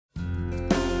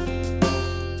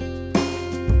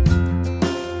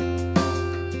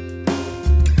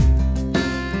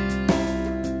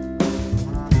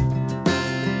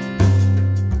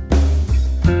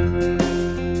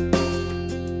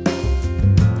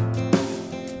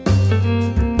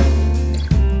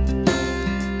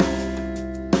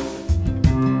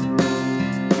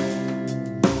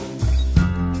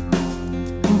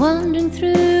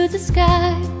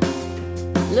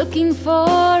looking for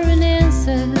an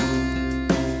answer.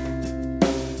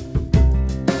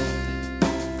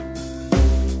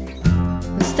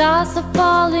 The stars are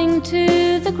falling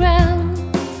to the ground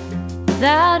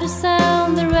without a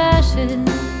sound, they're ashes.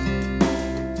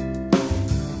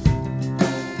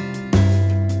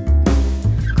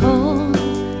 Cold,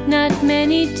 not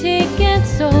many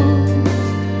tickets sold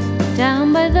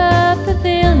down by the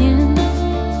pavilion.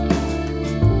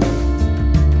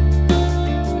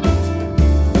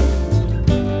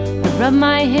 Rub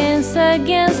my hands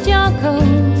against your coat,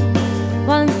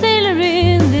 one sailor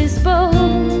in this boat,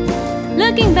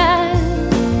 looking back,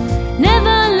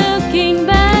 never looking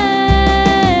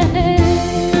back,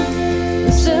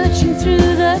 searching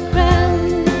through the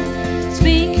crowd,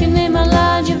 speaking in my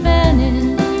larger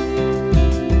vanity.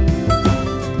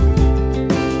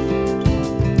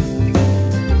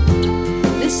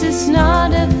 This is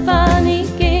not a funny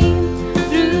game,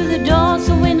 through the doors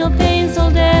the window panes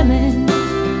all damaged.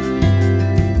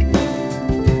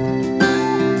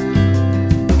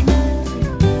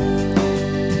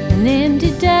 An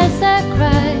empty desert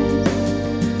cries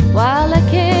while I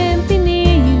can't be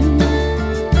near you.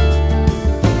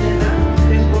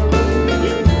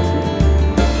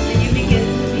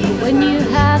 When you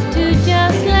have to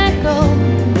just let go,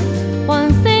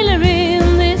 one sailor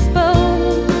in this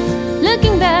boat,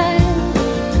 looking back,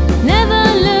 never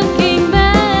looking back.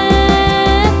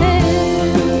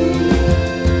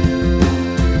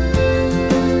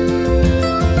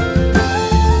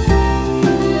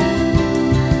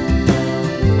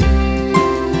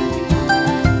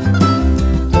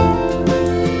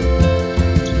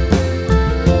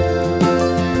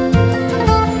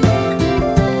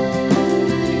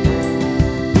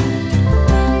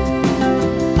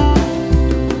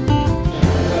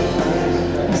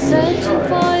 Searching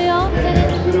for your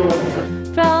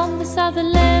hand from the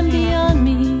southern land beyond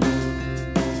me.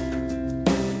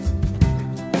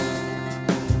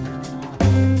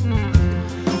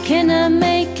 Can I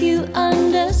make you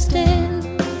understand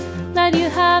that you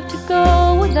have to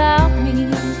go without me?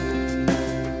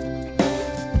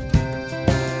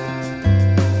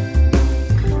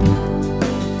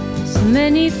 So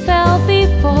many fell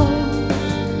before,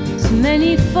 so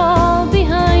many fall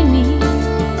behind me.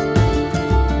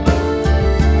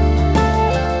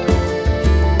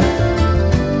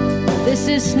 This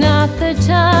is not the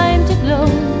time to glow,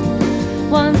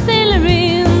 one sailor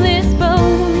in this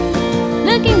boat,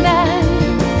 looking back,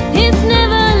 he's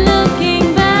never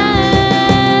looking back.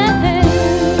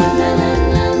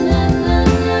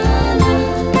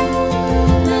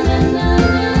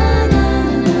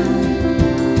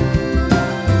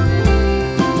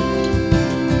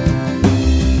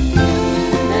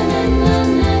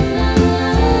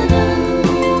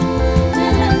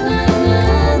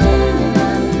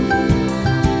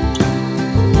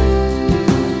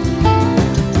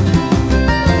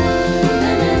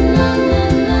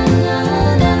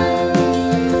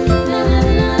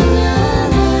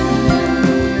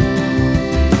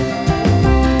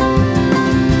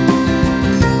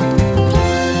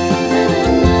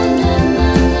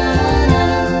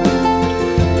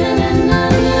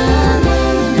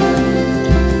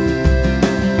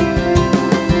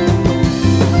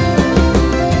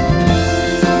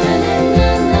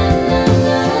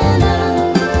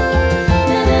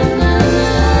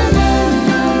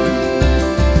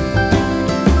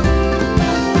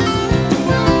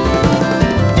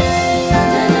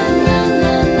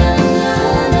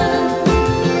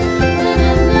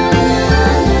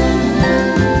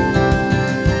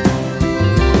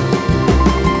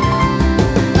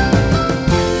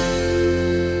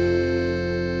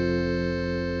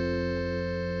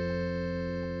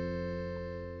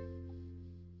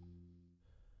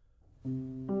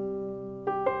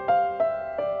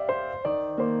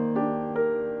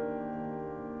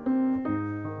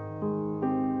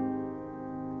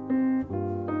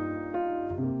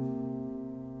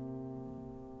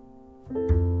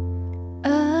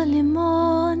 Early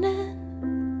morning,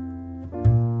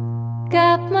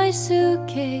 got my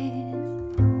suitcase,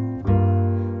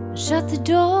 shut the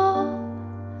door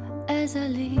as I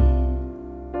leave.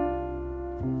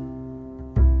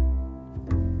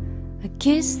 I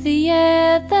kiss the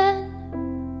air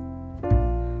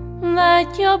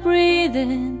that you're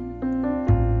breathing.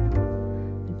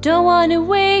 I don't want to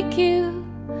wake you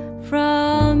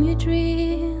from your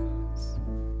dreams.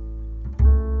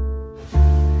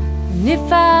 And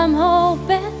if I'm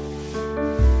hoping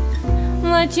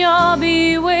that you'll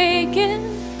be waking,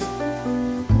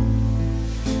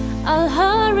 I'll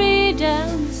hurry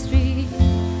down the street,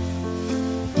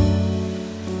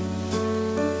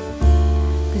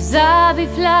 'cause I'll be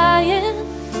flying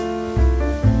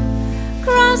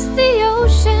cross the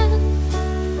ocean,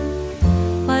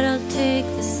 but I'll take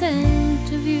the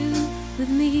center view with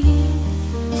me.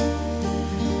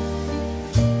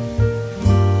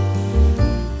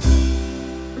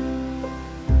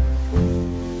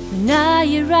 When I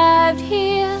arrived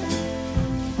here,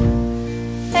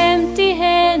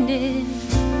 empty-handed,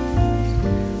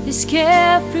 this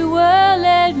carefree world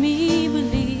let me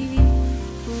believe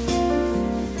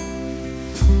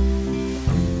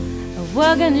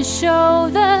we're gonna show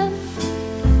them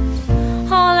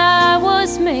all I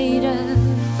was made of.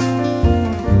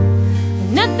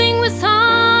 Nothing was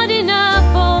hard enough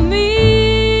for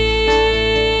me.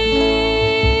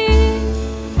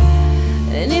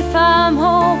 And if I'm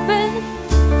hoping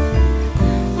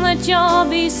that you'll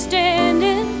be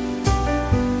standing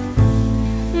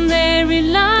there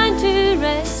in line to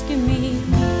rescue me,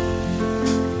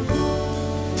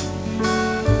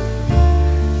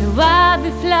 though I'll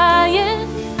be flying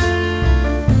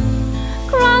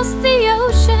across the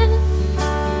ocean,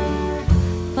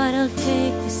 but I'll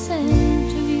take the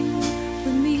center view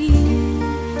with me.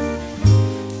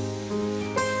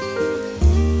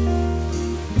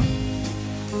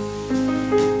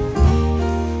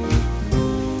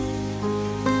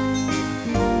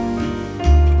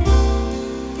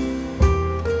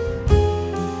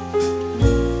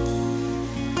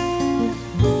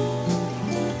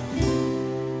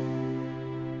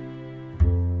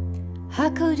 How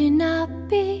could it not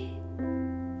be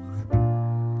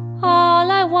all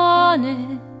I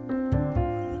wanted?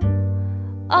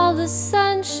 All the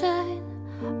sunshine,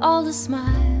 all the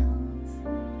smiles.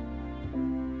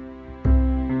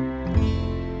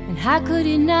 And how could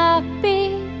it not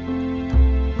be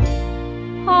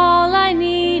all I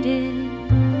needed?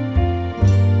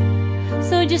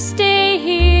 So just stay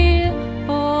here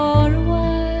for a while.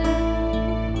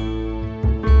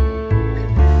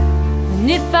 And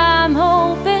if I'm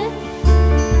hoping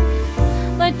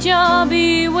that you'll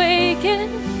be waking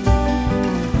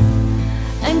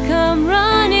and come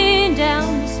running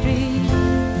down the street,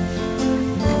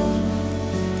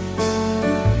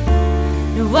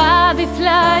 no, I'll be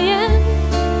flying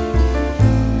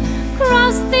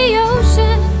across the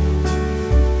ocean,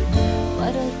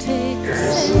 but I'll take the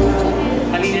center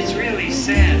view. I mean, it's really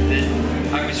sad that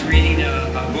I was reading a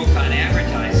book on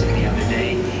advertising the other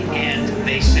day, and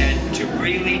they said to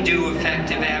really do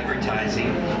effective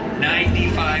advertising,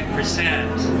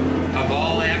 95% of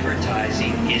all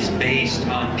advertising is based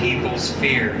on people's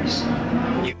fears.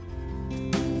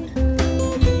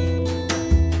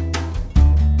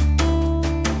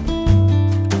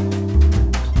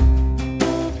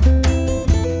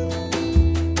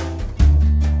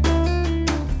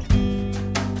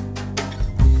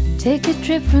 Take a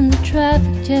trip from the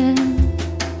traffic jam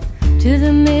to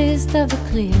the midst of a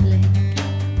clear lake,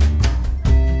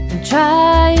 and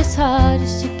try as hard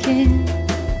as you can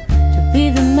to be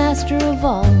the master of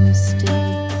all mistakes.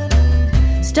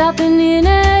 Stopping in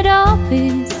at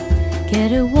Alpi's,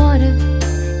 get a water,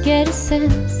 get a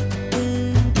sense.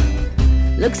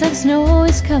 Looks like snow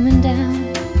is coming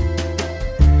down,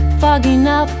 fogging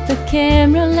up the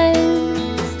camera lens,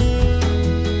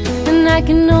 and I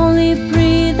can only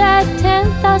breathe at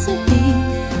 10,000 feet,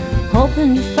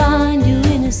 hoping to find you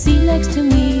in a seat next to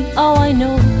me. Oh, I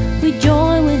know we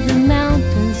join with the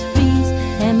mountains freeze.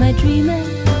 Am I dreaming,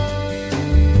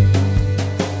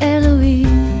 Eloise?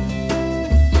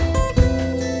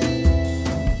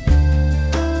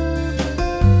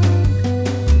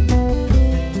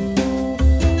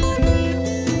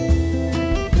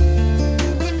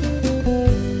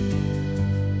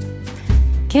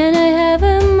 Can I have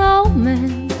a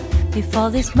moment before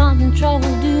this mountain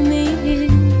trouble do me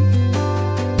in?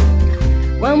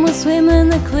 When we'll swim in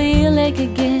the clear lake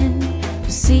again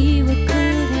to see what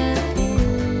could have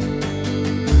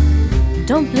been.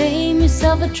 Don't blame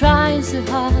yourself for trying so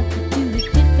hard to do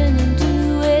it different and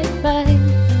do it right.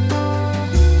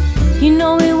 You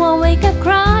know we won't wake up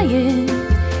crying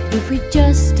if we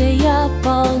just stay up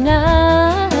all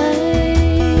night.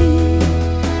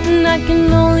 And I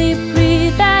can only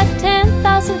breathe at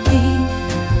 10,000 feet,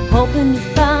 hoping to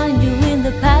find you in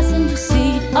the passenger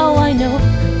seat. Oh, I know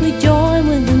we join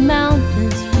when the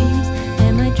mountains freeze.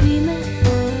 Am I dreaming,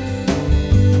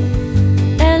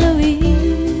 Eloise?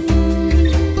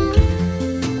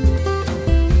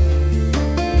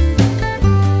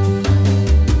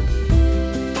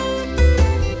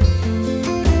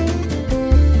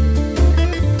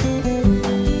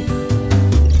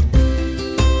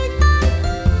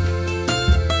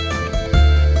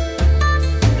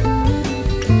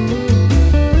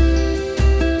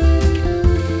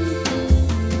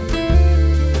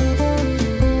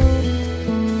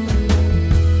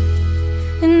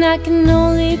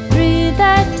 only breathe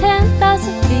at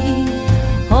 10,000 feet,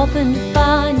 hoping to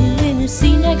find you in your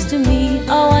seat next to me.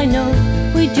 Oh, I know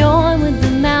we join with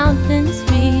the mountains,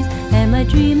 trees. Am I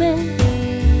dreaming?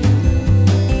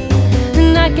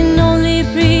 And I can only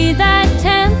breathe at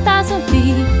 10,000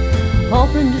 feet,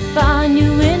 hoping to find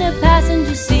you in a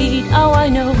passenger seat. Oh, I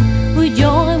know we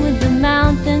join with the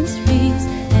mountains, trees.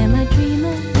 Am I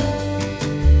dreaming?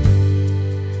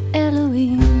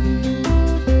 Elohim.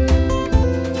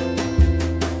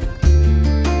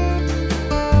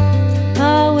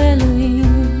 Oh, Elohim.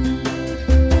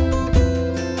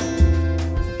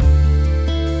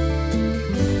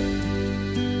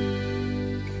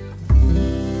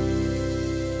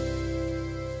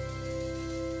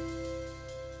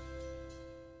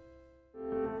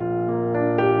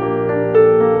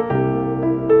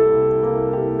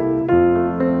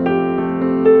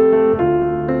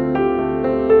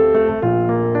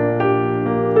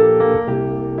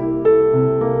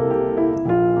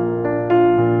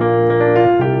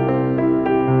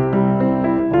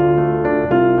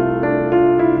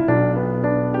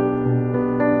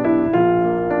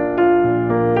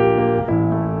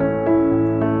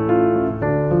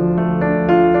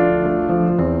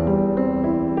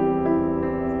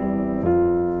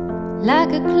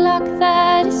 Like a clock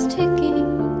that is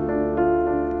ticking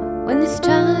when it's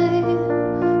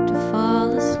time to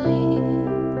fall asleep,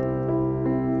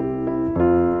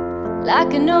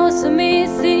 like an awesome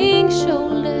amazing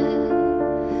shoulder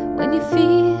when you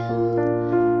feel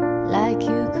like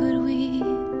you could weep,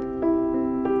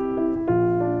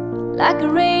 like a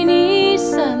rainy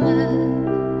summer,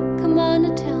 come on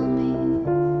and tell me,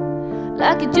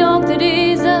 like a joke that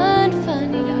isn't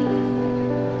funny,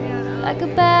 like a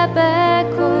bad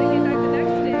cold.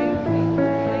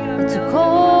 It's a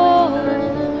cold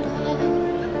heart,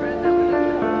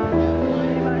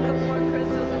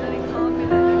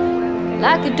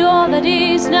 like a door that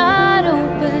is not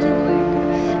open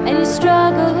and you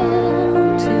struggle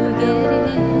to get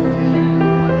in,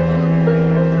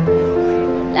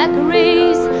 like a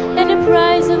race and a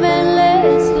prize of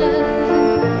endless love,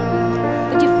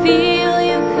 but you feel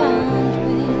you can't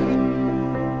win.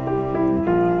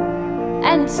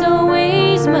 And it's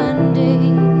always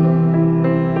Monday,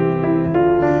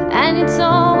 and it's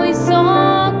always so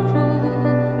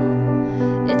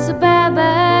cruel. It's a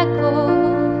bad cold.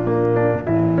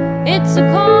 It's a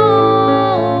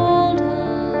cold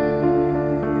heart.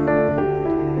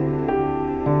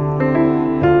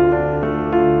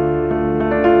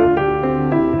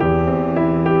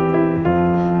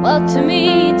 Well, to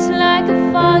me it's like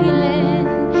a foggy land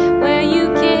where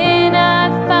you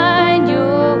cannot find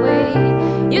your way.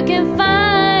 You can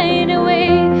find a way,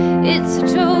 it's a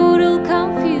total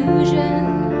confusion.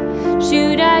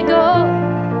 Should I go?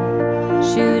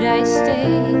 Should I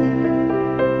stay?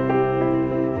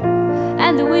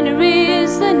 And the winner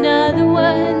is another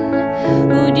one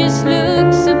who just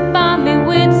looks upon me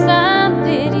with some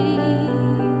pity.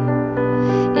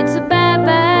 It's a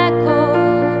bad cold.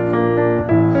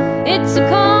 It's a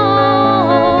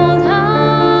cold heart.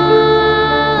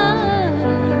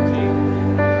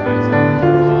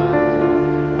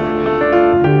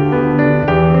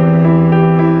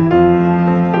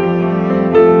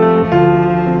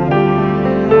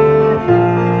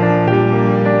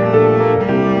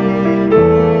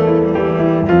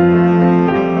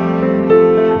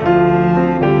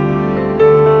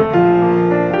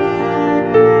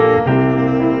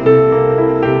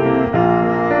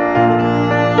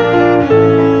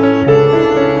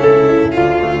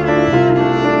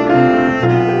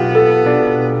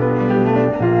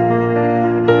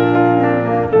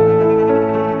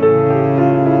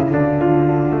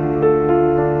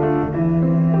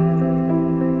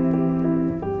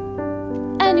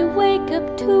 And you wake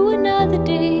up to another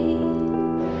day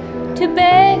to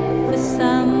beg for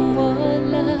some more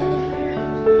love,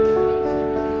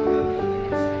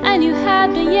 and you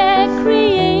haven't yet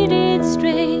created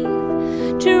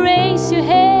strength to raise your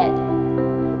head